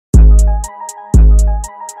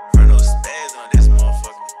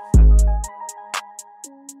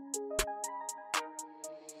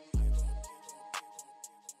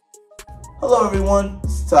Hello everyone,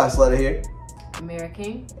 it's Ty Slater here. Amira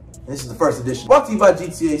King. This is the first edition, brought to you by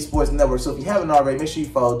GTA Sports Network. So if you haven't already, make sure you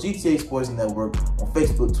follow GTA Sports Network on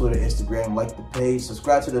Facebook, Twitter, Instagram, like the page,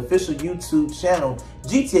 subscribe to the official YouTube channel,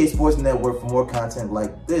 GTA Sports Network, for more content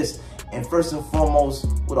like this. And first and foremost,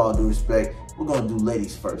 with all due respect, we're going to do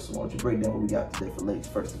ladies first. So why don't you break down what we got today for ladies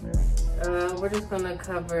first, Amira? We're just going to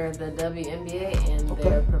cover the WNBA and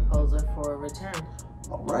their proposal for a return.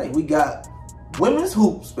 All right, we got women's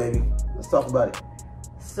hoops, baby. Let's talk about it.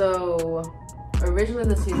 So, originally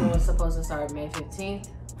the season was supposed to start May 15th.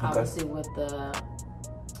 Obviously, with the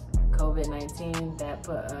COVID-19, that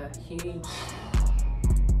put a huge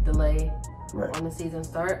delay on the season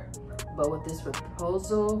start. But with this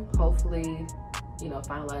proposal, hopefully,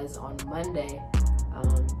 finalized on Monday,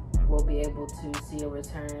 we'll be able to see a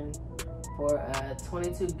return for a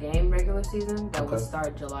 22-game regular season that will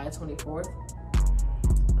start July 24th.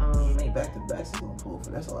 Ain't back-to-backs going to pull for.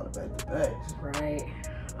 That's a lot of back-to-backs. Right.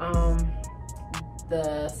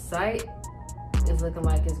 The site is looking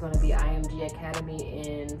like it's going to be IMG Academy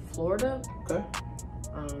in Florida. Okay.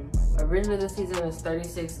 Originally the season was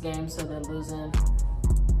 36 games, so they're losing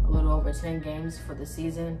a little over 10 games for the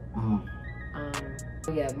season.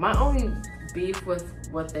 Yeah, my only beef with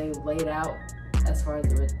what they laid out as far as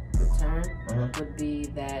the return would be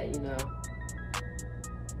that,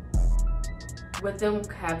 with them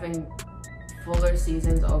having fuller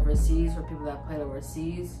seasons overseas for people that played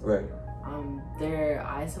overseas, they're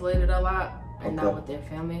isolated a lot and not with their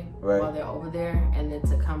family while they're over there, and then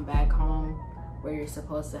to come back home where you're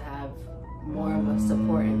supposed to have more of a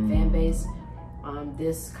support and fan base,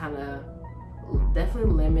 this kind of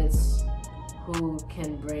definitely limits who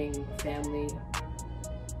can bring family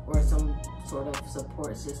or some sort of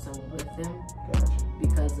support system with them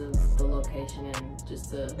because of the location and just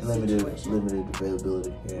the situation. Limited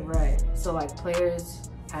availability. Right. So like players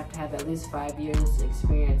have to have at least 5 years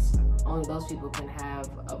experience. Only those people can have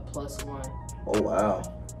a +1. Oh wow.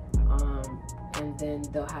 And then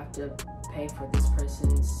they'll have to pay for this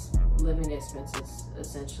person's living expenses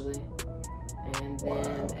essentially. And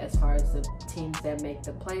then as far as the teams that make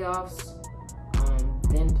the playoffs,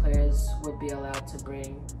 then players would be allowed to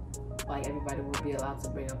bring, like everybody would be allowed to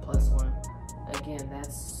bring a +1. Again,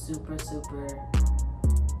 that's super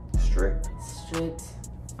strict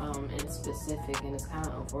and specific, and it's kind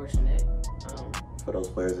of unfortunate. For those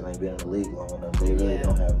players that ain't been in the league long enough, they really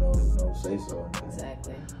don't have no say so.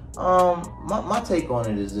 Exactly. My take on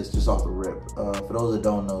it is this, just off the rip. For those that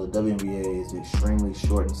don't know, the WNBA is an extremely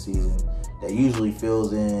shortened season that usually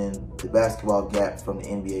fills in the basketball gap from the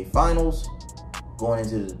NBA Finals going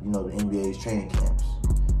into the NBA's training camps.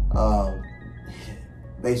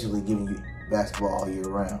 Basically giving you basketball all year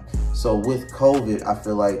round. So with COVID, I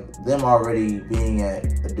feel like them already being at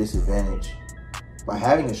a disadvantage by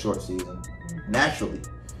having a short season, naturally,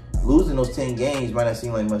 losing those 10 games might not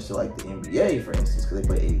seem like much to like the NBA, for instance, because they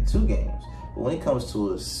play 82 games. But when it comes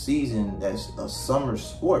to a season that's a summer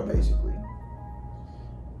sport, basically,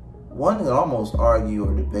 one could almost argue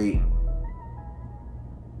or debate,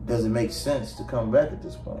 does it make sense to come back at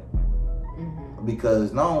this point?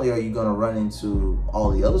 Because not only are you going to run into all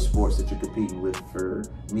the other sports that you're competing with for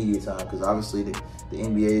media time, because obviously the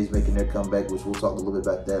NBA is making their comeback, which we'll talk a little bit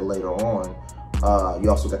about that later on. You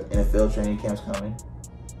also got the NFL training camps coming.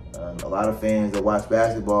 A lot of fans that watch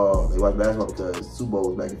basketball, they watch basketball because the Super Bowl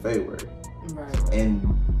was back in February. And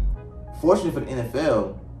fortunately for the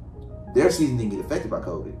NFL, their season didn't get affected by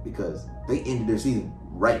COVID because they ended their season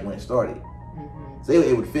right when it started. So they were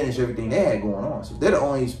able to finish everything they had going on. So they're the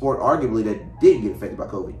only sport, arguably, that didn't get affected by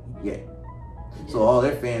COVID yet. So all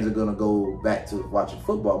their fans are going to go back to watching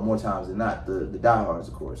football more times than not, the diehards,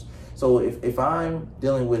 of course. So if I'm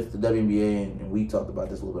dealing with the WNBA, and we talked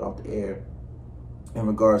about this a little bit off the air, in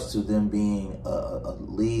regards to them being a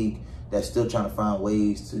league that's still trying to find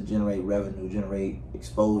ways to generate revenue, generate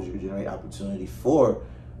exposure, generate opportunity for,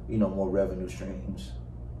 more revenue streams.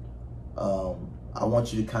 I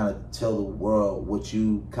want you to kind of tell the world what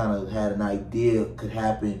you kind of had an idea could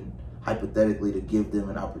happen hypothetically to give them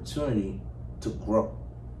an opportunity to grow.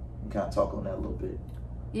 And kind of talk on that a little bit.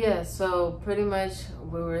 Yeah, so pretty much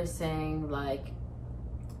we were saying, like,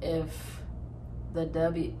 if the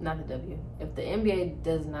if the NBA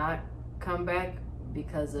does not come back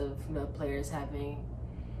because of players having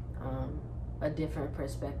a different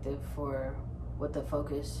perspective for what the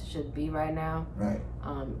focus should be right now.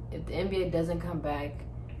 If the NBA doesn't come back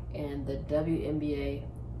and the WNBA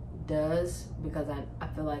does, because I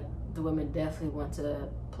feel like the women definitely want to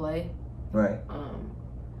play,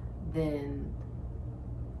 then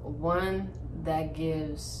one, that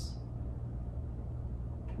gives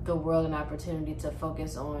the world an opportunity to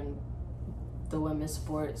focus on the women's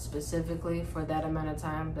sport specifically for that amount of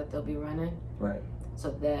time that they'll be running. Right. So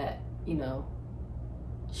that, you know,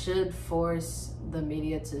 should force the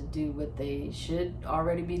media to do what they should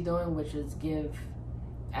already be doing, which is give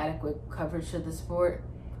adequate coverage to the sport.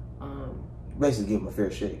 Basically give them a fair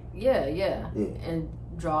shake. Yeah. And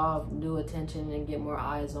draw new attention and get more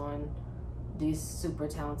eyes on these super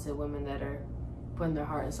talented women that are putting their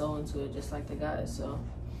heart and soul into it, just like the guys. So,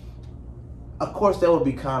 of course, that would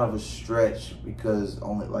be kind of a stretch because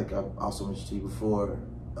only, like I also mentioned to you before,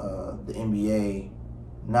 the NBA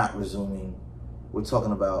not resuming, we're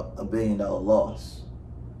talking about $1 billion loss,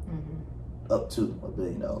 up to $1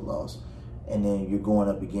 billion loss, and then you're going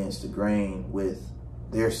up against the grain with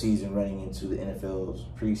their season running into the NFL's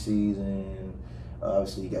preseason.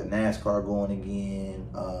 Obviously, you got NASCAR going again.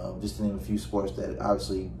 Just to name a few sports that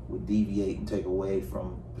obviously would deviate and take away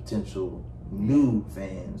from potential new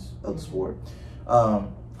fans of the sport.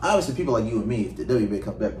 Obviously, people like you and me, if the WBA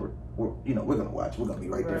comes back, we're gonna watch. We're gonna be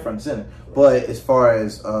right there, front and center. But as far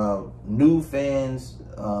as new fans,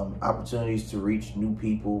 opportunities to reach new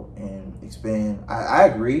people and expand, I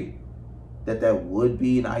agree that would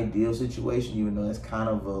be an ideal situation, even though that's kind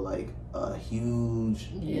of a huge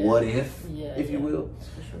what if you will.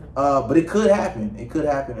 For sure. But it could happen. It could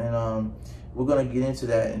happen, and we're gonna get into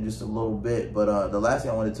that in just a little bit. But the last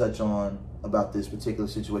thing I want to touch on about this particular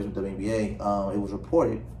situation with the WNBA, it was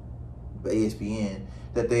reported by ESPN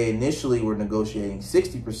that they initially were negotiating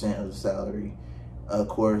 60% of the salary. Of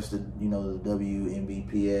course, the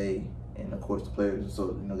WNBPA and of course the players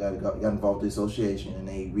got involved with the association, and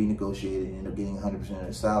they renegotiated and ended up getting 100% of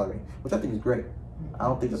their salary, which I think is great. I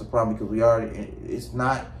don't think that's a problem because it's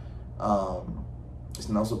not it's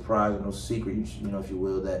no surprise or no secret, if you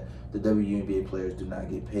will, that the WNBA players do not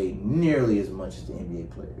get paid nearly as much as the NBA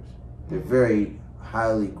players. They're very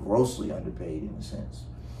highly, grossly underpaid in a sense.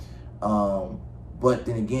 But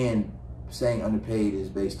then again, saying underpaid is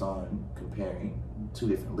based on comparing two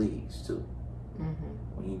different leagues too.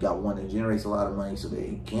 When you got one that generates a lot of money, so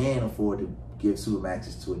they can afford to give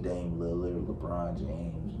supermaxes to a Dame Lillard, LeBron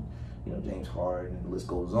James, James Harden, and the list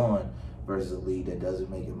goes on, versus a league that doesn't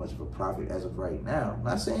make it much of a profit as of right now. I'm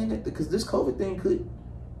not saying that because this COVID thing could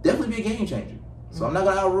definitely be a game changer. So I'm not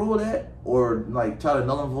gonna outrule that or try to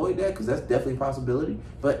null and void that, because that's definitely a possibility.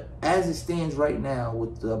 But as it stands right now,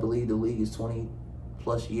 with I believe the league is 20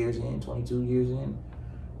 plus years in, 22 years in,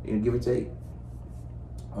 give or take.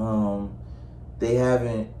 They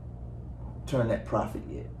haven't turned that profit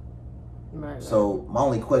yet. Right. So my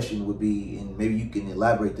only question would be, and maybe you can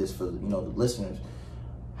elaborate this for the listeners,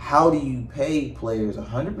 how do you pay players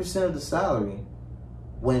 100% of the salary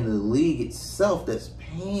when the league itself that's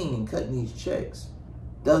paying and cutting these checks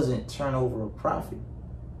doesn't turn over a profit?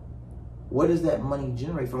 Where does that money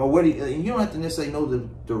generate from? Or where you don't have to necessarily know the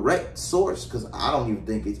direct source, because I don't even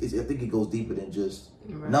think I think it goes deeper than just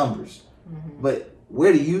numbers. But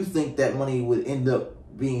where do you think that money would end up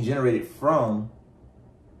being generated from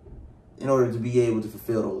in order to be able to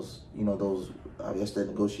fulfill those, I guess, that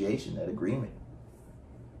negotiation, that agreement?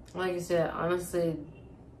 Like you said, honestly,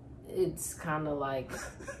 it's kind of like,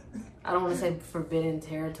 I don't want to say forbidden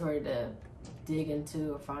territory to dig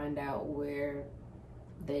into or find out where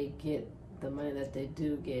they get the money that they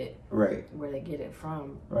do get, right? Where they get it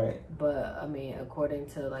from, right? But I mean, according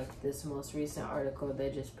to this most recent article, they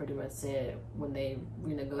just pretty much said when they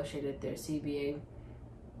renegotiated their CBA,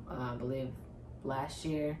 I believe last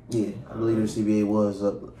year. Yeah, I believe their CBA was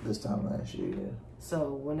up this time last year. Yeah.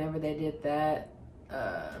 So whenever they did that,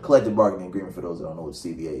 collective bargaining agreement, for those that don't know what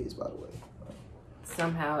CBA is, by the way.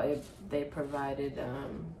 Somehow they provided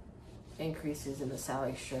increases in the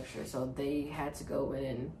salary structure, so they had to go in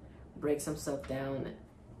and break some stuff down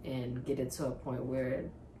and get it to a point where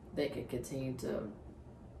they could continue to,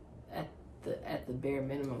 at the bare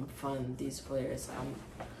minimum, fund these players.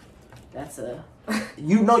 That's a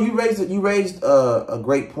you raised a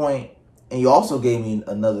great point, and you also gave me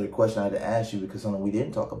another question I had to ask you, because something we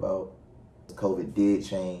didn't talk about. COVID did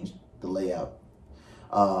change the layout.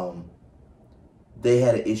 They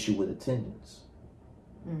had an issue with attendance.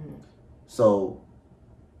 So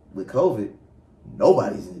with COVID,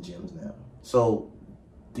 nobody's in the gyms now. So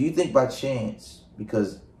do you think by chance,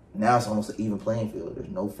 because now it's almost an even playing field, there's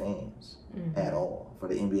no fans at all for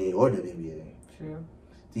the NBA or WNBA. True.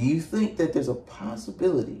 Do you think that there's a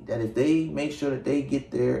possibility that if they make sure that they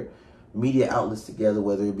get their media outlets together,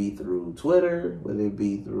 whether it be through Twitter, whether it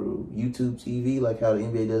be through YouTube TV, like how the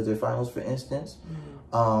NBA does their finals, for instance.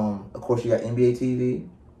 Of course, you got NBA TV,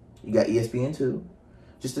 you got ESPN too,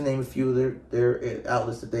 just to name a few of their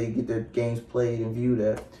outlets that they get their games played and viewed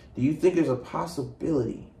at. Do you think there's a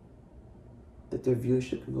possibility that their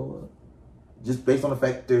viewership could go up? just based on the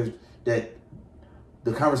fact that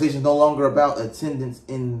the conversation is no longer about attendance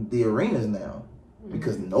in the arenas now,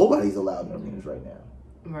 because nobody's allowed in arenas right now.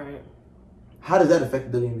 Right. How does that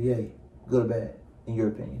affect the WNBA, good or bad, in your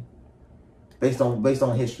opinion, based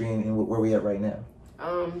on history and where we at right now?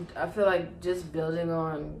 I feel like just building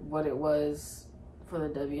on what it was for the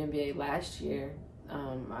WNBA last year,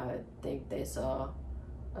 I think they saw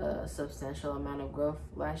a substantial amount of growth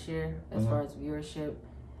last year as far as viewership,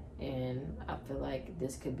 and I feel like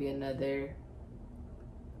this could be another,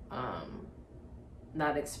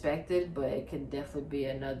 not expected, but it could definitely be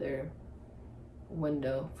another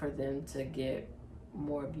window for them to get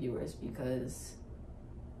more viewers, because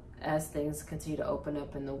as things continue to open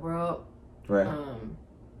up in the world, right,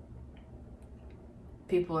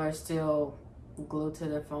 people are still glued to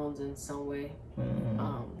their phones in some way.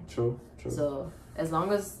 True. So as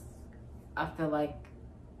long as I feel like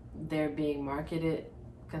they're being marketed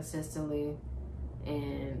consistently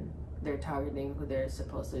and they're targeting who they're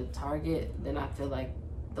supposed to target, then I feel like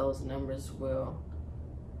those numbers will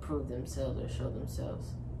prove themselves or show themselves.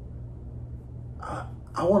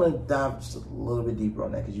 I want to dive just a little bit deeper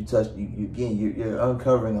on that, because you're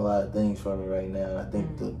uncovering a lot of things for me right now, and I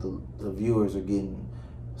think the viewers are getting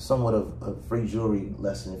somewhat of a free jewelry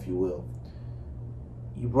lesson, if you will.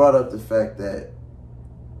 You brought up the fact that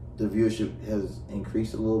the viewership has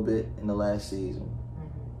increased a little bit in the last season.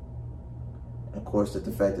 And of course, that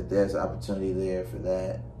the fact that there's opportunity there for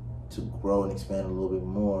that to grow and expand a little bit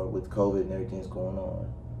more with COVID and everything that's going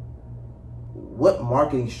on. What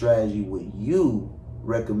marketing strategy would you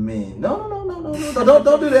recommend? No,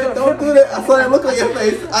 don't do that. Don't do that. I saw that look on your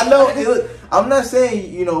face. I know. I'm not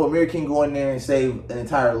saying, America can go in there and save an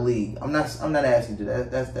entire league. I'm not asking you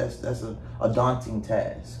that. That's a daunting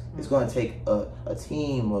task. It's going to take a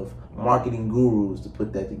team of marketing gurus to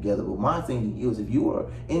put that together. But my thing to you is, if you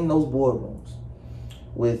are in those boardrooms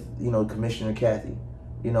with Commissioner Kathy,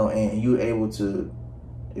 and you're able to,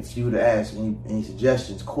 if you would ask any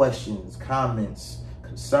suggestions, questions, comments,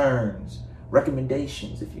 concerns,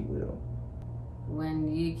 recommendations, if you will.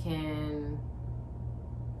 When you can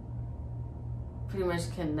pretty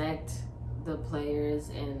much connect the players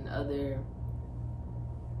and other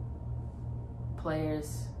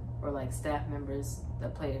players or like staff members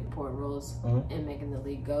that play important roles in making the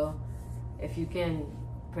league go, if you can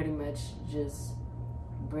pretty much just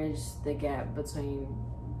bridge the gap between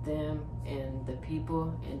them and the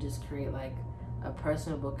people and just create like a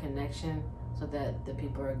personable connection, so that the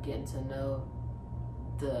people are getting to know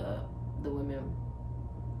the women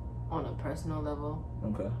on a personal level.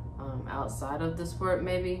 Okay. Outside of the sport,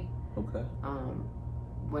 maybe. Okay.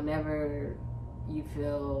 Whenever you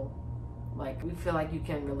feel like you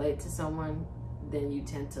can relate to someone, then you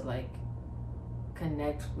tend to like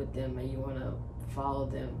connect with them and you want to follow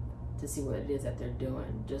them to see what it is that they're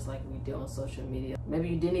doing, just like we do on social media. Maybe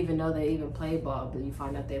you didn't even know they even play ball, but you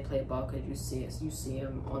find out they play ball because you see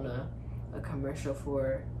them on a commercial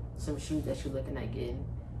for some shoes that you're looking at getting.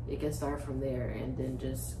 It can start from there and then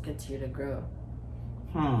just continue to grow.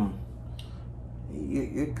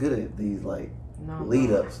 You're good at these lead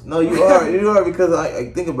ups. No, you are because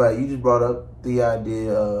I think about it. You just brought up the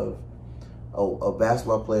idea of a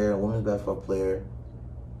basketball player, a women's basketball player,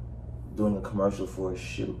 doing a commercial for a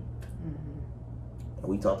shoe. And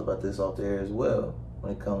we talked about this off there as well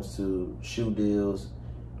when it comes to shoe deals.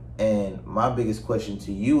 And my biggest question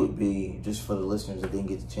to you would be, just for the listeners that didn't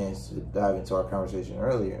get the chance to dive into our conversation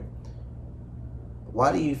earlier,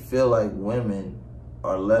 why do you feel like women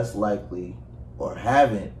are less likely, or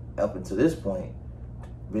haven't up until this point,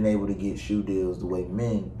 been able to get shoe deals the way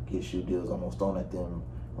men get shoe deals almost thrown at them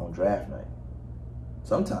on draft night?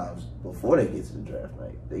 Sometimes before they get to the draft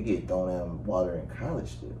night, they get thrown at them while they're in college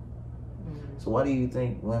still. So why do you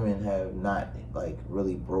think women have not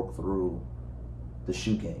really broke through the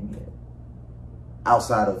shoe game yet?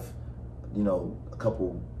 Outside of, a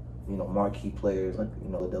couple, marquee players like,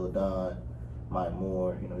 Adele Dawn, Maya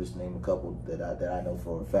Moore, just name a couple that I know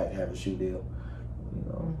for a fact have a shoe deal.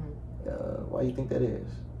 Why do you think that is?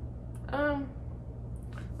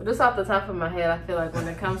 Just off the top of my head, I feel like when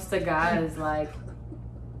it comes to guys,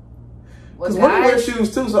 because women wear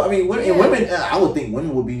shoes too, so women, I would think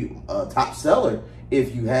women would be a top seller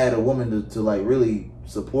if you had a woman to really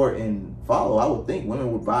support and follow. I would think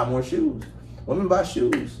women would buy more shoes. Women buy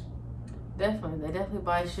shoes. Definitely, they definitely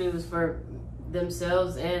buy shoes for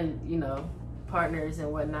themselves and partners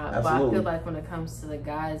and whatnot. Absolutely. But I feel like when it comes to the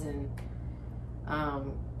guys and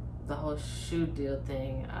the whole shoe deal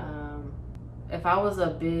thing, if I was a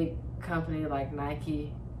big company like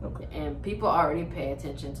Nike. Okay. And people already pay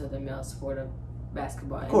attention to the male sport of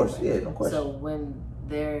basketball. Of course, anyway. Yeah, no question. So when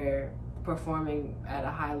they're performing at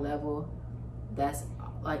a high level, that's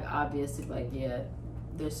like obvious to like, yeah,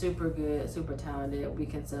 they're super good, super talented. We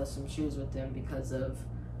can sell some shoes with them because of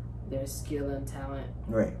their skill and talent,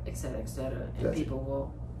 right, et cetera, et cetera. And gotcha. People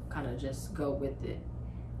will kind of just go with it.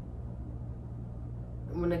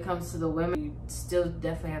 When it comes to the women, you still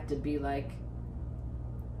definitely have to be like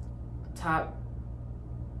top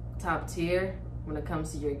tier when it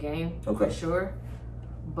comes to your game, for sure.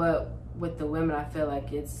 But with the women, I feel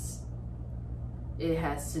like it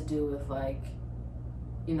has to do with like,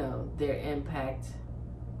 you know, their impact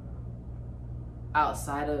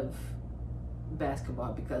outside of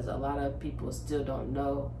basketball, because a lot of people still don't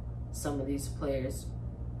know some of these players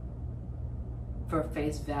for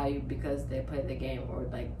face value because they play the game, or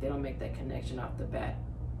like they don't make that connection off the bat.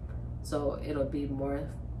 So it'll be more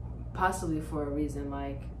possibly for a reason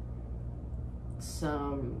like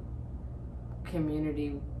some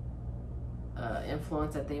community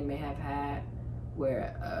influence that they may have had,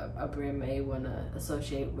 where a brand may want to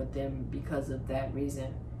associate with them because of that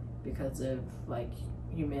reason, because of like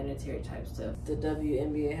humanitarian type stuff. The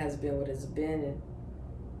WNBA has been what it's been,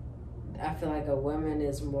 and I feel like a woman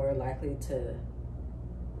is more likely to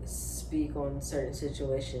speak on certain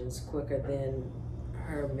situations quicker than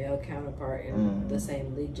her male counterpart in the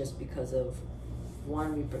same league, just because of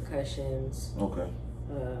one, repercussions,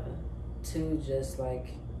 two, just like,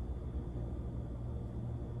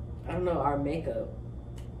 I don't know, our makeup.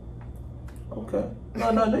 Okay.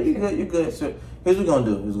 No, you're good. So here's what we're gonna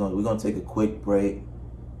do. We're gonna take a quick break,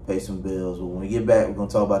 pay some bills. But when we get back, we're gonna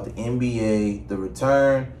talk about the NBA, the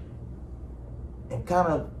return, and kind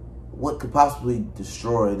of what could possibly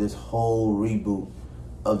destroy this whole reboot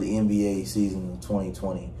of the NBA season of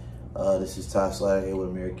 2020. This is Ty Slatter here with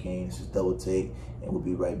Amir King. This is Double Take, and we'll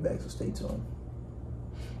be right back, so stay tuned.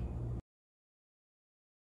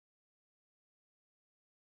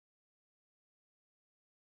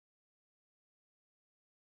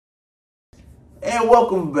 And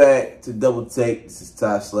welcome back to Double Take. This is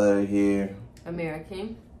Ty Slatter here. Amir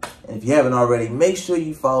King. And if you haven't already, make sure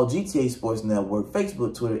you follow GTA Sports Network,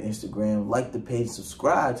 Facebook, Twitter, Instagram, like the page,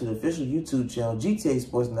 subscribe to the official YouTube channel, GTA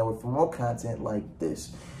Sports Network, for more content like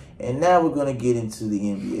this. And now we're going to get into the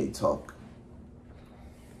NBA talk.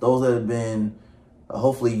 Those that have been,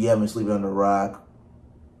 hopefully you haven't been sleeping under a rock,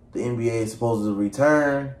 the NBA is supposed to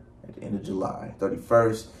return at the end of July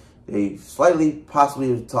 31st. They slightly, possibly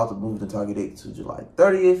have talked to move the target date to July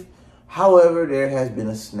 30th. However, there has been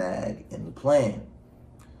a snag in the plan.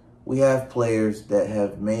 We have players that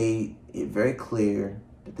have made it very clear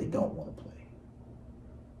that they don't want to play.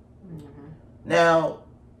 Now,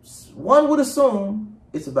 one would assume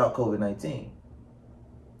it's about COVID-19,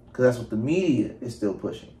 because that's what the media is still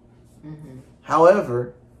pushing.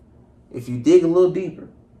 However, if you dig a little deeper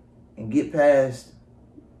and get past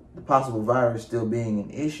the possible virus still being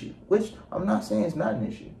an issue, which I'm not saying it's not an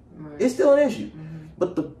issue. It's still an issue.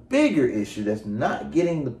 But the bigger issue that's not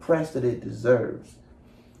getting the press that it deserves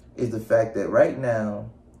is the fact that right now,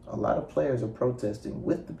 a lot of players are protesting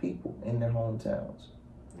with the people in their hometowns.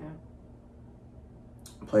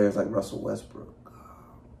 Players like Russell Westbrook,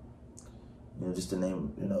 just to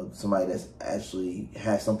name, somebody that's actually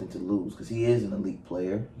has something to lose, because he is an elite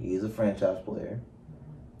player. He is a franchise player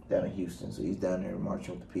down in Houston. So he's down there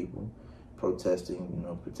marching with the people, protesting,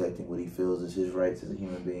 protecting what he feels is his rights as a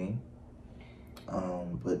human being.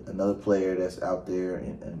 But another player that's out there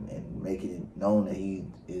and making it known that he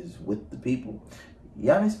is with the people,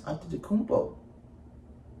 Giannis Antetokounmpo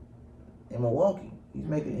in Milwaukee. He's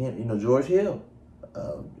making him, George Hill,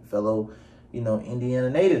 fellow, Indiana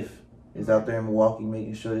native, is out there in Milwaukee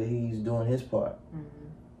making sure that he's doing his part.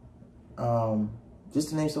 Just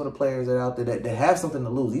to name some of the players that are out there that have something to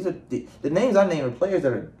lose. These are the names I name are players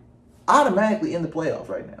that are automatically in the playoffs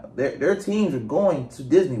right now. Their teams are going to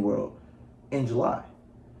Disney World in July.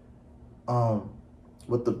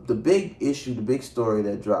 But the big issue, the big story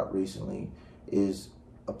that dropped recently is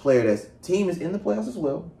a player that's team is in the playoffs as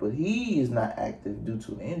well, but he is not active due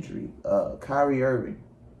to an injury. Kyrie Irving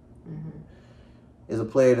is a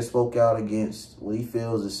player that spoke out against what he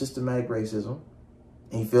feels is systematic racism.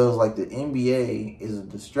 He feels like the NBA is a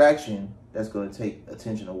distraction that's going to take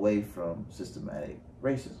attention away from systematic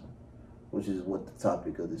racism, which is what the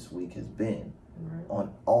topic of this week has been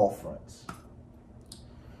on all fronts.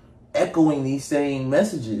 Echoing these same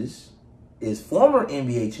messages is former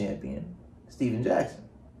NBA champion Stephen Jackson,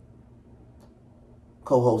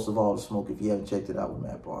 co-host of All the Smoke. If you haven't checked it out with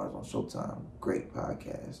Matt Barnes on Showtime, great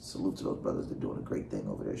podcast. Salute to those brothers. They're doing a great thing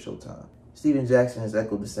over there at Showtime. Stephen Jackson has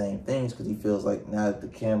echoed the same things because he feels like now that the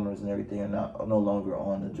cameras and everything are no longer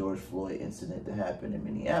on the George Floyd incident that happened in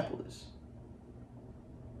Minneapolis,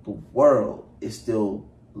 the world is still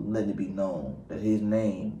letting it be known that his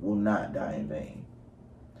name will not die in vain.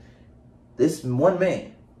 This one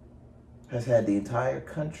man has had the entire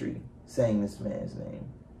country saying this man's name,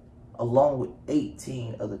 along with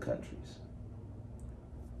 18 other countries.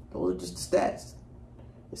 Those are just the stats.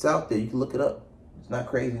 It's out there. You can look it up. It's not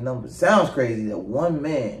crazy numbers. It sounds crazy that one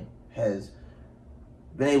man has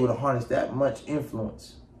been able to harness that much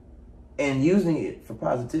influence and using it for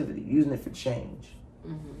positivity, using it for change.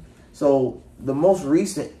 Mm-hmm. So the most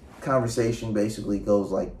recent conversation basically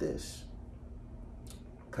goes like this.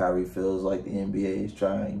 Kyrie feels like the NBA is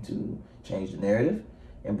trying to change the narrative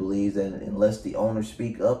and believes that unless the owners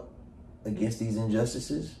speak up against these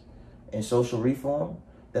injustices and social reform,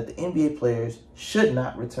 that the NBA players should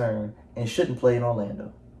not return and shouldn't play in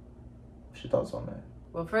Orlando. What's your thoughts on that?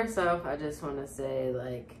 Well, first off, I just want to say,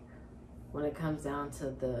 like, when it comes down to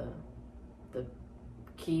the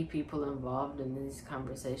key people involved in these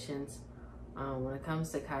conversations, when it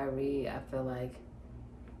comes to Kyrie, I feel like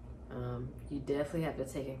you definitely have to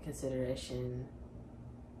take in consideration,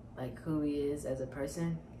 like, who he is as a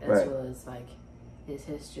person, as right. well as, like, his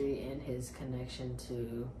history and his connection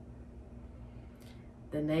to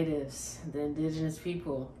the natives, the indigenous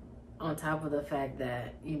people, on top of the fact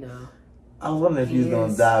that, you know, I was wondering if you was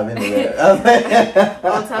going to dive into that.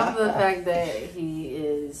 On top of the fact that he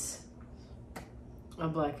is a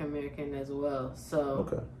Black American as well. So,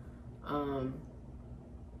 okay.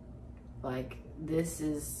 Like, this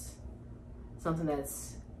is something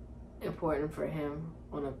that's important for him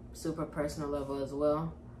on a super personal level as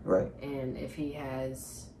well. Right. And if he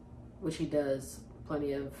has, which he does,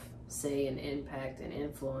 plenty of say and impact and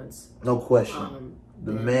influence. No question.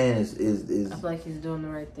 The man is I feel like he's doing the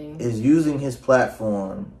right thing. Is using his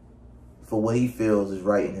platform for what he feels is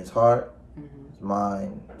right in his heart, mm-hmm. his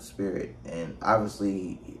mind, spirit. And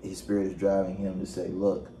obviously his spirit is driving him to say,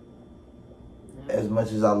 look, as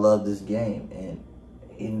much as I love this game,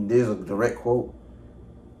 and there's a direct quote,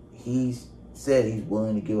 he said he's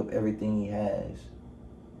willing to give up everything he has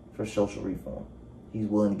for social reform. He's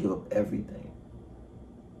willing to give up everything.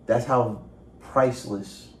 That's how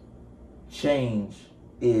priceless change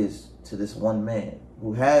is to this one man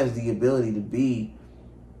who has the ability to be,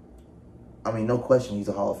 I mean, no question, he's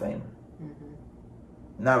a Hall of Famer. Mm-hmm.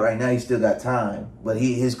 Not right now, he's still got time, but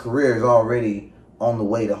his career is already on the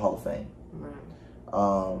way to Hall of Fame. Right.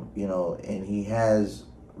 You know, and he has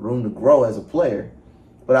room to grow as a player.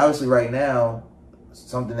 But obviously right now,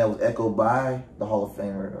 something that was echoed by the Hall of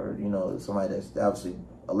Famer, or, you know, somebody that's obviously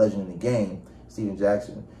a legend in the game, Steven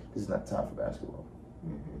Jackson, this is not time for basketball.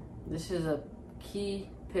 Mm-hmm. This is a key,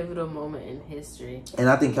 pivotal moment in history. And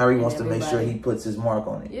I think Kyrie wants to make sure he puts his mark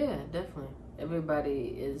on it. Yeah, definitely.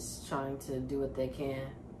 Everybody is trying to do what they can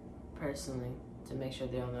personally to make sure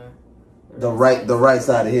they're on the right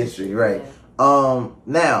side of history, right? Yeah.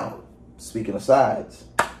 Now, speaking of sides,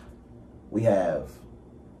 we have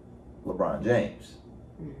LeBron James,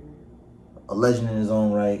 mm-hmm. a legend in his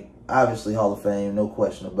own right, obviously Hall of Fame, no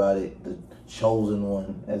question about it, the chosen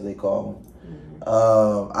one, as they call him. Mm-hmm.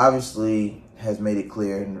 Obviously has made it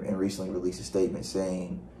clear and recently released a statement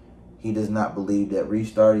saying he does not believe that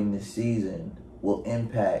restarting this season will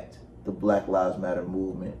impact the Black Lives Matter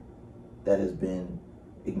movement that has been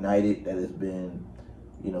ignited, that has been,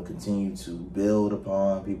 you know, continued to build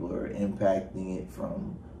upon. People are impacting it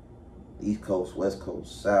from East Coast, West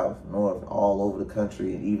Coast, South, North, all over the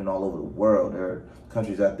country, and even all over the world. There are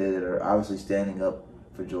countries out there that are obviously standing up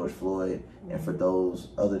for George Floyd and for those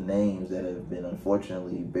other names that have been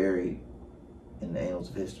unfortunately buried in the annals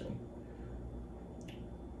of history.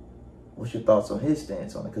 What's your thoughts on his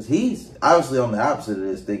stance on it? Because he's obviously on the opposite of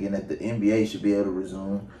this, thinking that the NBA should be able to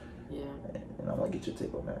resume. Yeah. And I want to get your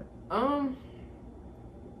take on that.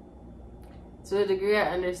 To a degree, I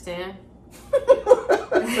understand.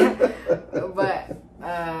 But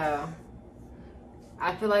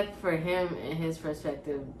I feel like for him and his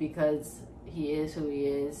perspective, because he is who he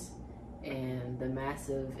is and the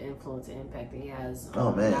massive influence and impact that he has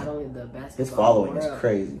on not only the basketball his following world, is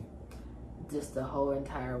crazy. Just the whole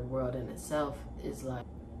entire world in itself is like,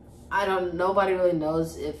 nobody really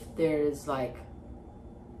knows if there's like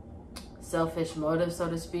selfish motive, so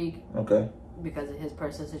to speak. Okay. Because of his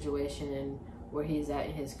personal situation and where he's at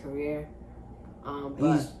in his career.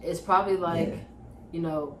 But it's probably like, you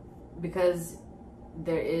know, because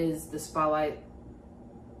there is the spotlight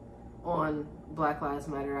on Black Lives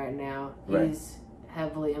Matter right now, he's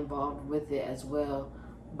heavily involved with it as well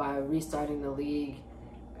by restarting the league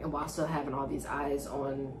and while still having all these eyes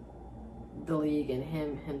on the league and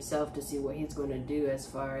himself to see what he's going to do as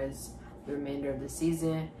far as the remainder of the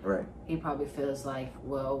season. Right. He probably feels like,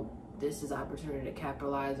 well, this is opportunity to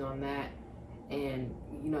capitalize on that. And,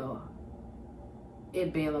 you know,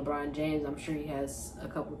 it being LeBron James, I'm sure he has a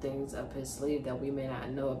couple things up his sleeve that we may not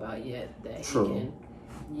know about yet that he can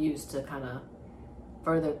use to kind of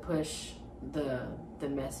further push the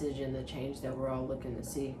message and the change that we're all looking to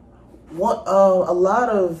see. What a lot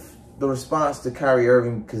of the response to Kyrie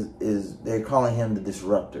Irving is they're calling him the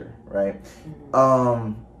disruptor, right?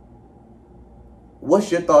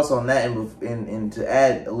 What's your thoughts on that? And to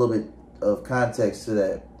add a little bit of context to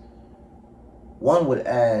that, one would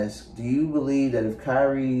ask, do you believe that if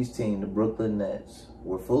Kyrie's team, the Brooklyn Nets,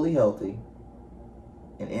 were fully healthy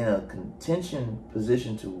and in a contention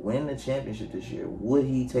position to win the championship this year, would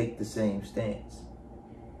he take the same stance?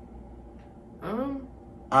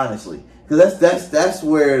 Honestly, because that's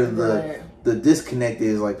where the disconnect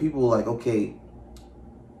is. Like, people are like, okay,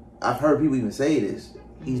 I've heard people even say this.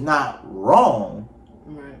 He's not wrong,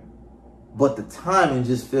 but the timing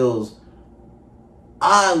just feels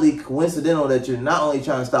oddly coincidental that you're not only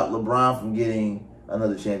trying to stop LeBron from getting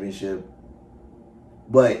another championship,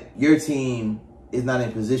 but your team is not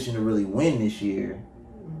in position to really win this year.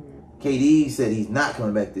 KD said he's not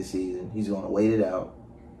coming back this season. He's going to wait it out.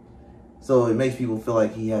 So it makes people feel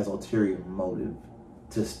like he has ulterior motive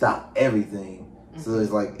to stop everything. So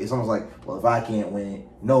it's almost like, well, if I can't win it,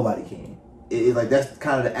 nobody can. Like, that's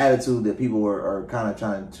kind of the attitude that people are kind of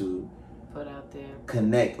trying to put out there,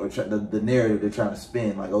 connect, or the narrative they're trying to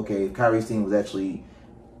spin. Like, okay, if Kyrie's team was actually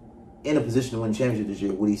in a position to win the championship this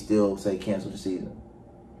year, would he still say cancel the season?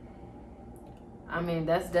 I mean,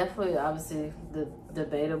 that's definitely obviously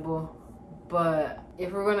debatable. But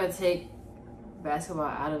if we're gonna take basketball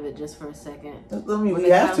out of it just for a second, I mean, we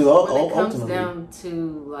have to. When it comes down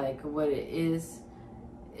to like what it is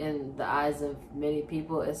in the eyes of many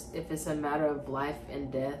people, if it's a matter of life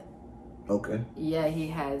and death. Okay. Yeah, he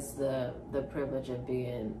has the privilege of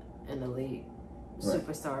being an elite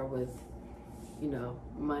superstar with, you know,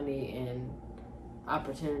 money and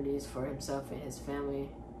opportunities for himself and his family.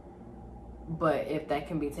 But if that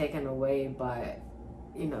can be taken away by,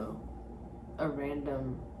 you know, a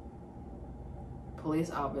random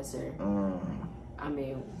police officer, I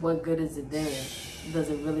mean, what good is it then? Does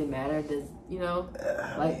it really matter? Does, you know,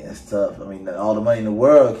 like, I mean, it's tough. I mean, all the money in the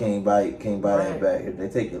world can't buy that back if they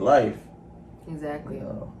take your life. Exactly. You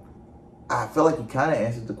know, I feel like you kind of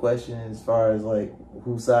answered the question as far as like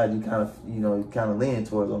whose side you kind of leaning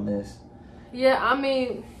towards on this. Yeah, I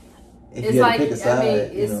mean, if you had to pick a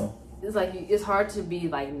side, it's like it's hard to be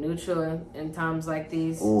like neutral in times like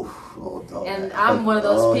these. And I'm one of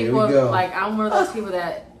those people. Like, I'm one of those people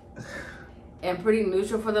that am pretty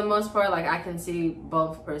neutral for the most part. Like, I can see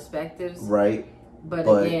both perspectives. Right. But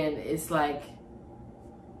again, it's like,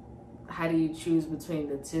 how do you choose between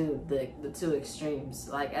the two extremes?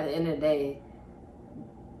 Like, at the end of the day,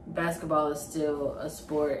 basketball is still a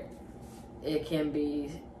sport. It can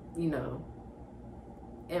be, you know,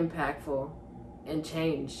 impactful and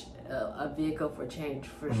change, a vehicle for change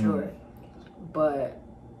for sure. But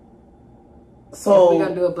so if we're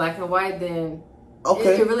gonna do it black and white, then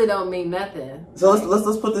it really don't mean nothing. So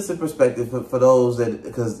let's put this in perspective for those that,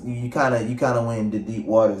 because you kind of went into deep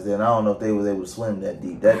waters there, and I don't know if they was able to swim that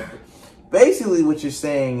deep. That basically what you're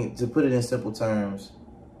saying, to put it in simple terms,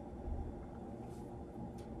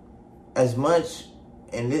 as much,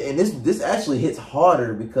 and this actually hits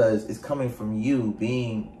harder because it's coming from you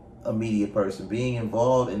being a media person, being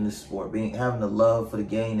involved in this sport, having the love for the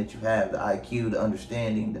game that you have, the IQ, the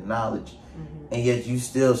understanding, the knowledge, and yet you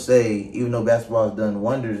still say, even though basketball has done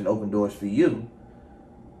wonders and opened doors for you,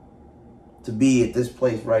 to be at this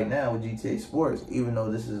place right now with GTA Sports, even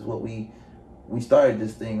though this is what we started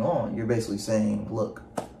this thing on, you're basically saying, look,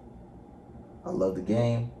 I love the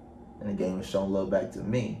game, and the game has shown love back to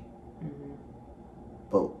me.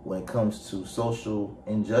 But when it comes to social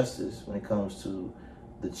injustice, when it comes to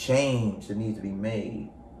the change that needs to be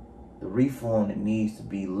made, the reform that needs to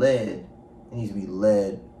be led, it needs to be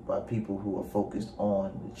led by people who are focused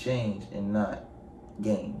on the change and not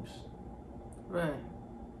games. Right.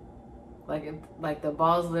 Like the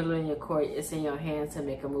ball's literally in your court, it's in your hands to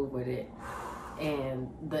make a move with it. And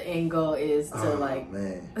the end goal is to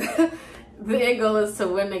the end goal is to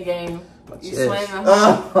win the game. You slam it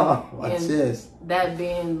home. That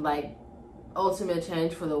being like ultimate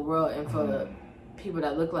change for the world and for people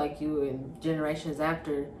that look like you and generations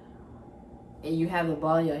after, and you have the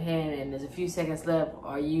ball in your hand and there's a few seconds left,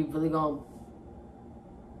 are you really gonna you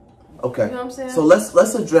know what I'm saying? So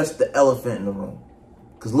let's address the elephant in the room,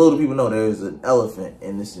 because little people know there is an elephant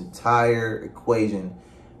in this entire equation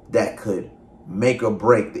that could make or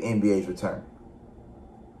break the NBA's return.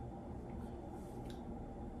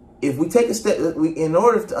 if we take a step, in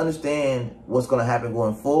order to understand what's going to happen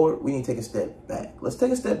going forward, we need to take a step back. Let's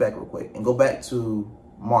take a step back real quick and go back to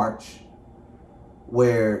March,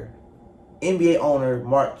 where NBA owner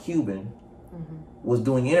Mark Cuban was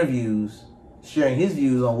doing interviews, sharing his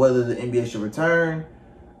views on whether the NBA should return,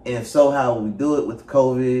 and if so, how would we do it with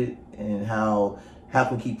COVID, and how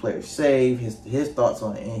can we keep players safe, his thoughts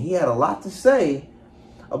on it. And he had a lot to say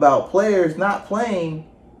about players not playing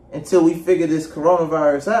until we figure this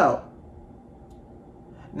coronavirus out.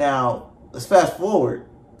 Now, let's fast forward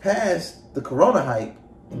past the corona hype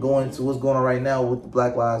and go into what's going on right now with the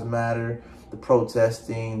Black Lives Matter, the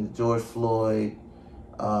protesting, the George Floyd,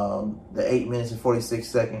 the 8 minutes and 46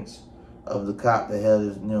 seconds of the cop that held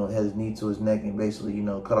his knee to his neck and basically,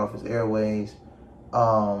 cut off his airways.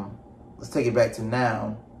 Let's take it back to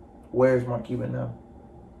now. Where's Mark Cuban now?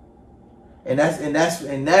 And that,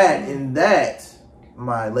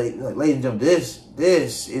 my ladies and gentlemen,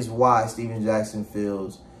 this is why Steven Jackson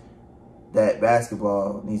feels that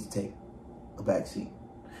basketball needs to take a backseat,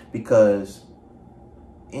 because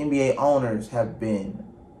NBA owners have been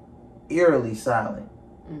eerily silent.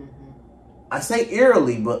 I say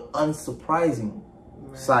eerily, but unsurprising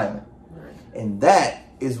silent. And that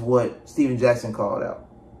is what Steven Jackson called out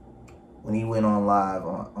when he went on live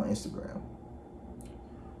on Instagram.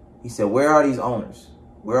 He said, where are these owners?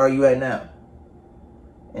 Where are you at now?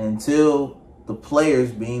 And until the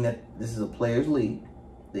players, being that this is a players' league,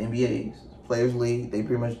 the NBA's players' league, they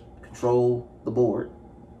pretty much control the board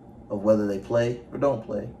of whether they play or don't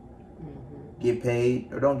play, get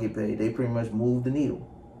paid or don't get paid. They pretty much move the needle.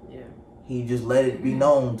 Yeah. He just let it be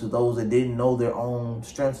known to those that didn't know their own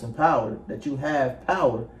strengths and power, that you have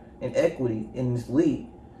power and equity in this league.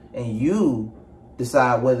 And you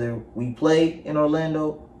decide whether we play in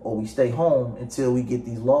Orlando or we stay home until we get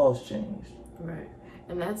these laws changed. Right.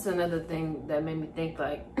 And that's another thing that made me think,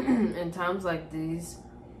 like, in times like these,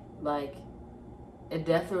 like, it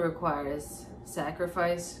definitely requires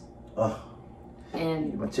sacrifice. Oh,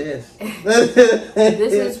 and my chest.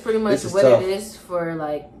 This is pretty much what tough. It is for,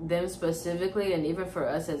 like, them specifically, and even for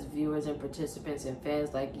us as viewers and participants and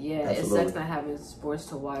fans. Like, yeah, Absolutely. It sucks not having sports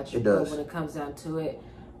to watch. It does. But when it comes down to it,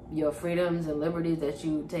 your freedoms and liberties that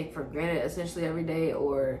you take for granted essentially every day,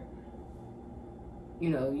 or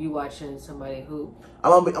you watching somebody hoop.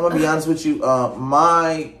 I'm gonna be honest with you.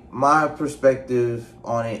 My perspective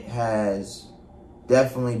on it has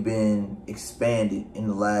definitely been expanded in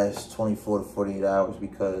the last 24 to 48 hours,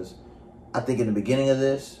 because I think in the beginning of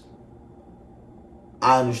this,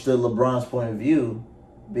 I understood LeBron's point of view,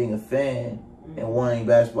 being a fan and wanting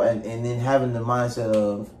basketball, and then having the mindset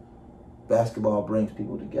of basketball brings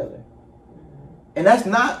people together. And that's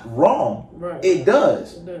not wrong. Right. It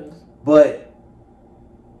does. It does. But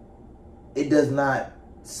it does not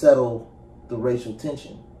settle the racial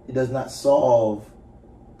tension. It does not solve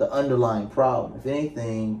the underlying problem. If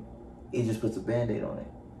anything, it just puts a Band-Aid on it.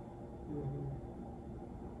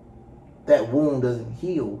 That wound doesn't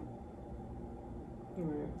heal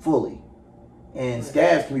fully. And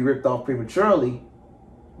scabs can be ripped off prematurely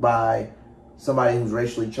by somebody who's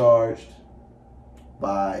racially charged,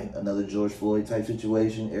 by another George Floyd type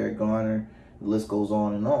situation, Eric Garner, the list goes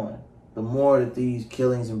on and on. The more that these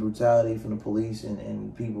killings and brutality from the police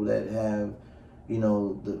and people that have,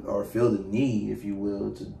 or feel the need, if you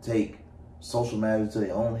will, to take social matters to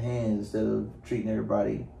their own hands instead of treating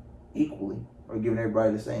everybody equally or giving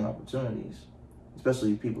everybody the same opportunities,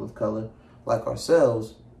 especially people of color like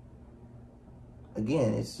ourselves.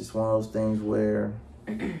 Again, it's just one of those things where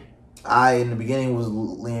I, in the beginning, was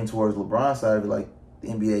leaning towards LeBron's side. I'd be like, the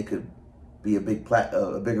NBA could be a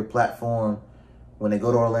bigger platform when they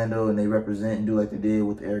go to Orlando and they represent and do like they did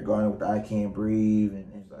with Eric Garner with the I Can't Breathe. And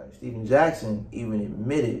Steven Jackson even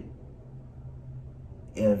admitted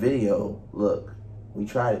in a video, look, we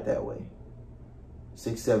tried it that way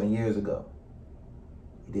 6-7 years ago.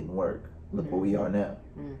 It didn't work. Look where we are now.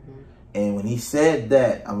 And when he said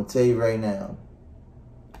that, I'm going to tell you right now,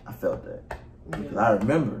 I felt that. Because I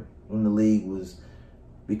remember when the league was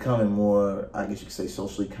becoming more, I guess you could say,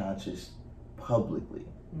 socially conscious publicly.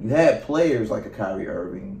 You had players like a Kyrie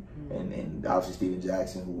Irving and obviously Steven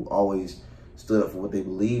Jackson, who always stood up for what they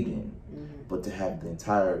believed in. But to have the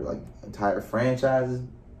entire franchises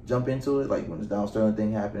jump into it, like when the Donald Sterling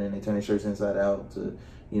thing happened and they turned their shirts inside out to,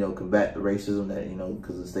 combat the racism that,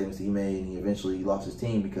 because of the statements he made, and he eventually lost his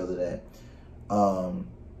team because of that.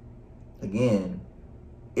 Again,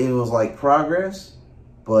 it was like progress,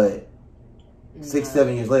 but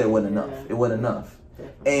 6-7 years later, it wasn't enough. It wasn't enough.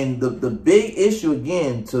 And the big issue,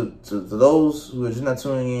 again, to those who are just not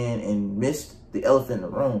tuning in and missed the elephant in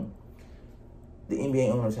the room, the NBA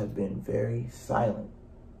owners have been very silent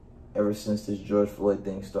ever since this George Floyd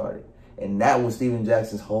thing started. And that was Steven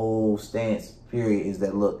Jackson's whole stance, period, is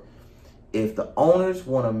that, look, if the owners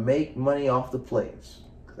want to make money off the players,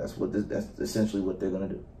 that's essentially what they're going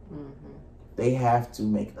to do. They have to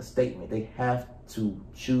make a statement. They have to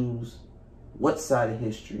choose what side of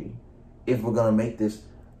history, if we're going to make this.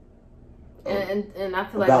 And I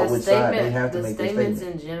feel like the statements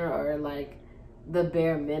in general are like the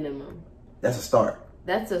bare minimum. That's a start.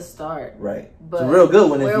 That's a start. Right. But it's a real good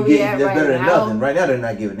one if you get that's better than nothing. Right now they're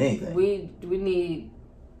not giving anything. We need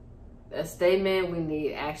a statement. We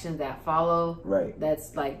need actions that follow. Right.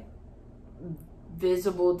 That's like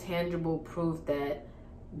visible, tangible proof that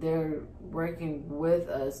they're working with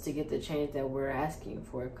us to get the change that we're asking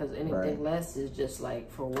for. Because anything less is just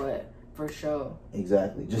like, for what? For show.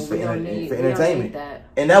 Exactly. Just for entertainment.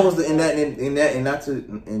 And that was and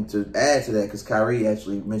to add to that, because Kyrie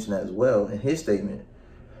actually mentioned that as well in his statement.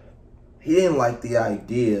 He didn't like the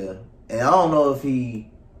idea, and I don't know if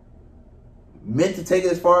he meant to take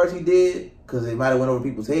it as far as he did, because it might have went over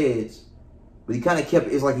people's heads, but he kind of kept,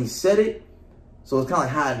 it's like he said it, so it's kind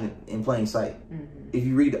of like hiding in plain sight. If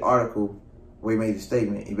you read the article where he made the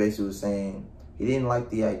statement, he basically was saying he didn't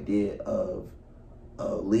like the idea of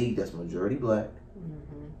a league that's majority black,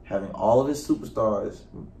 having all of his superstars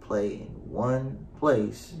play in one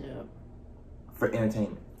place for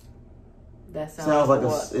entertainment. That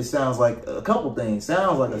it sounds like a couple things.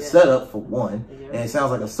 Sounds like a setup for one, and it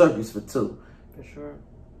sounds like a circus for two. For sure.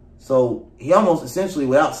 So he almost essentially,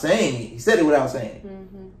 without saying it, he said it without saying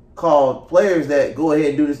it, called players that go ahead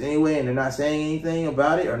and do this anyway, and they're not saying anything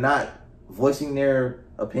about it or not voicing their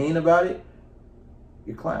opinion about it.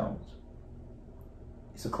 You're clowns.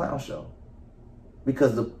 It's a clown show,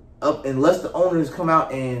 because unless the owners come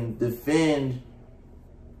out and defend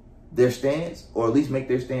their stance, or at least make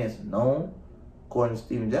their stance known, according to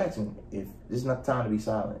Steven Jackson, if this is not the time to be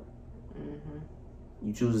silent.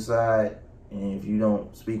 You choose a side, and if you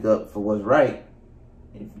don't speak up for what's right,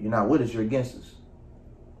 if you're not with us, you're against us.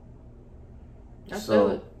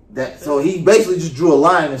 So he basically just drew a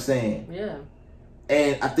line and saying,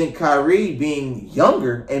 And I think Kyrie, being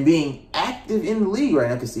younger and being active in the league right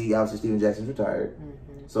now, because see, obviously Steven Jackson's retired.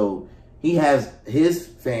 So he has his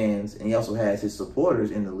fans and he also has his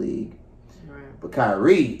supporters in the league. But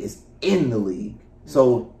Kyrie is in the league.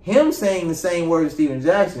 So him saying the same word as Steven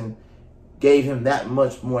Jackson gave him that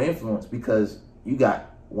much more influence, because you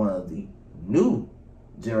got one of the new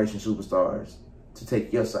generation superstars to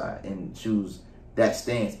take your side and choose that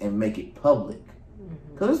stance and make it public.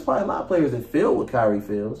 Because there's probably a lot of players that feel what Kyrie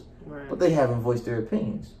feels, but they haven't voiced their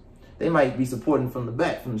opinions. They might be supporting from the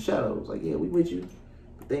back, from the shadows, like, yeah, we with you,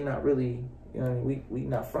 but they not really, you know, we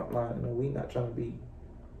not frontline, you know, we not trying to be,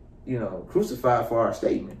 you know, crucified for our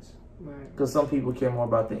statements. Because some people care more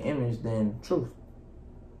about the image than truth.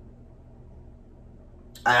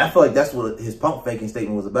 I feel like that's what his pump faking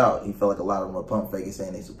statement was about. He felt like a lot of them were pump faking,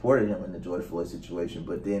 saying they supported him in the George Floyd situation,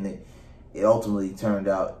 but then it ultimately turned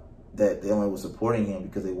out that they only were supporting him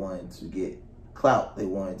because they wanted to get clout. They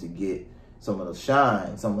wanted to get some of the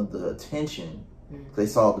shine, some of the attention. They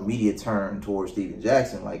saw the media turn towards Steven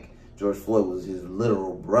Jackson like George Floyd was his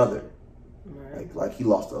literal brother. Like he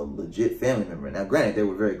lost a legit family member. Now, granted, they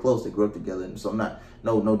were very close. They grew up together, and so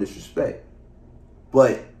no disrespect.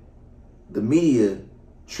 But the media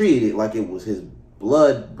treated it like it was his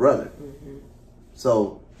blood brother.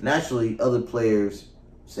 So naturally, other players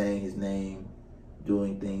saying his name,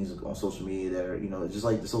 doing things on social media that are, you know, just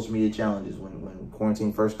like the social media challenges when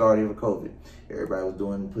quarantine first started for COVID. Everybody was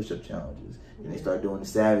doing push-up challenges, and they started doing the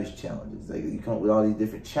savage challenges. Like, you come up with all these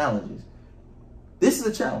different challenges. This is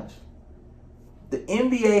a challenge. The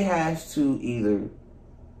NBA has to either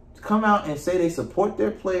come out and say they support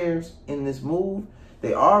their players in this move.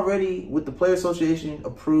 They already, with the Player Association,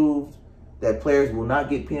 approved that players will not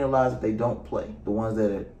get penalized if they don't play. The ones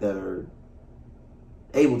that are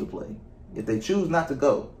able to play. If they choose not to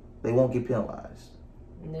go, they won't get penalized.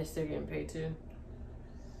 And they're still getting paid too.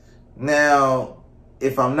 Now,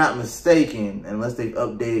 if I'm not mistaken, unless they've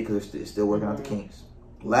updated, because they're still working out the kinks.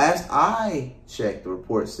 Last I checked, the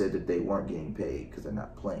report said that they weren't getting paid because they're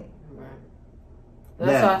not playing.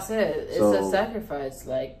 That's what I said. It's a sacrifice.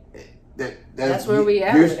 Like, that's where we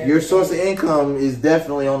at. Your source of income is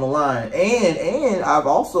definitely on the line. And I've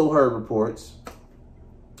also heard reports,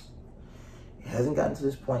 it hasn't gotten to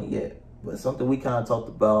this point yet, but something we kind of talked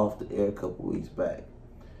about off the air a couple weeks back.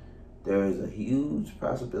 There is a huge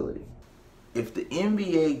possibility. If the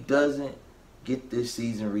NBA doesn't get this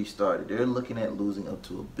season restarted, they're looking at losing up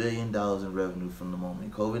to $1 billion in revenue from the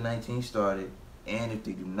moment COVID-19 started, and if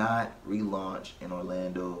they do not relaunch in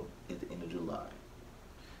Orlando at the end of July.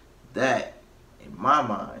 That, in my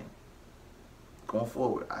mind, going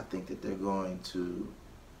forward, I think that they're going to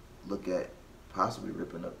look at possibly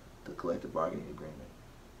ripping up the collective bargaining agreement.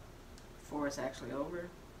 Before it's actually over?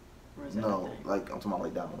 Or is no, like I'm talking about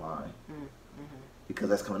like down the line. Mm-hmm. Because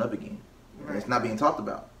that's coming up again. Right. And it's not being talked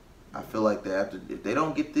about. I feel like that if they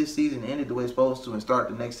don't get this season ended the way it's supposed to and start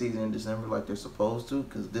the next season in December like they're supposed to,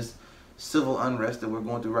 because this civil unrest that we're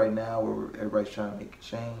going through right now where everybody's trying to make a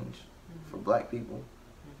change for black people,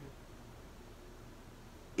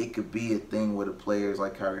 it could be a thing where the players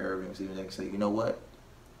like Kyrie Irving and Stephen Jackson say, you know what?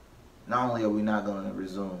 Not only are we not going to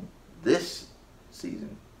resume this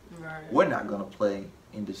season, we're not going to play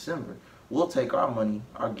in December. We'll take our money,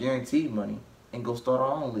 our guaranteed money, and go start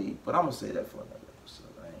our own league. But I'm going to say that for another episode.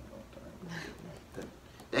 I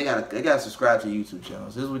ain't going to. They gotta subscribe to the YouTube channel.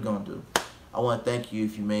 So this is what we're going to do. I want to thank you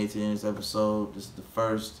if you made it to the end of this episode. This is the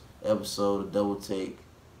first episode of Double Take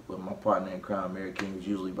with my partner in crime, Mary King, who's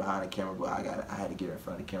usually behind the camera, but I had to get her in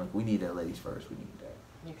front of the camera. We need that ladies first. We need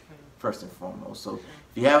that. First and foremost. So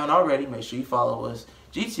if you haven't already, make sure you follow us.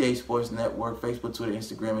 GTA Sports Network, Facebook, Twitter,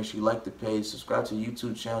 Instagram. Make sure you like the page. Subscribe to the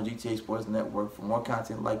YouTube channel, GTA Sports Network, for more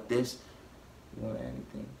content like this. You want to add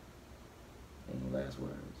anything? Any last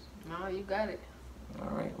words? No, you got it. All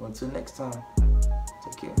right. Well, until next time,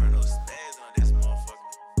 take care.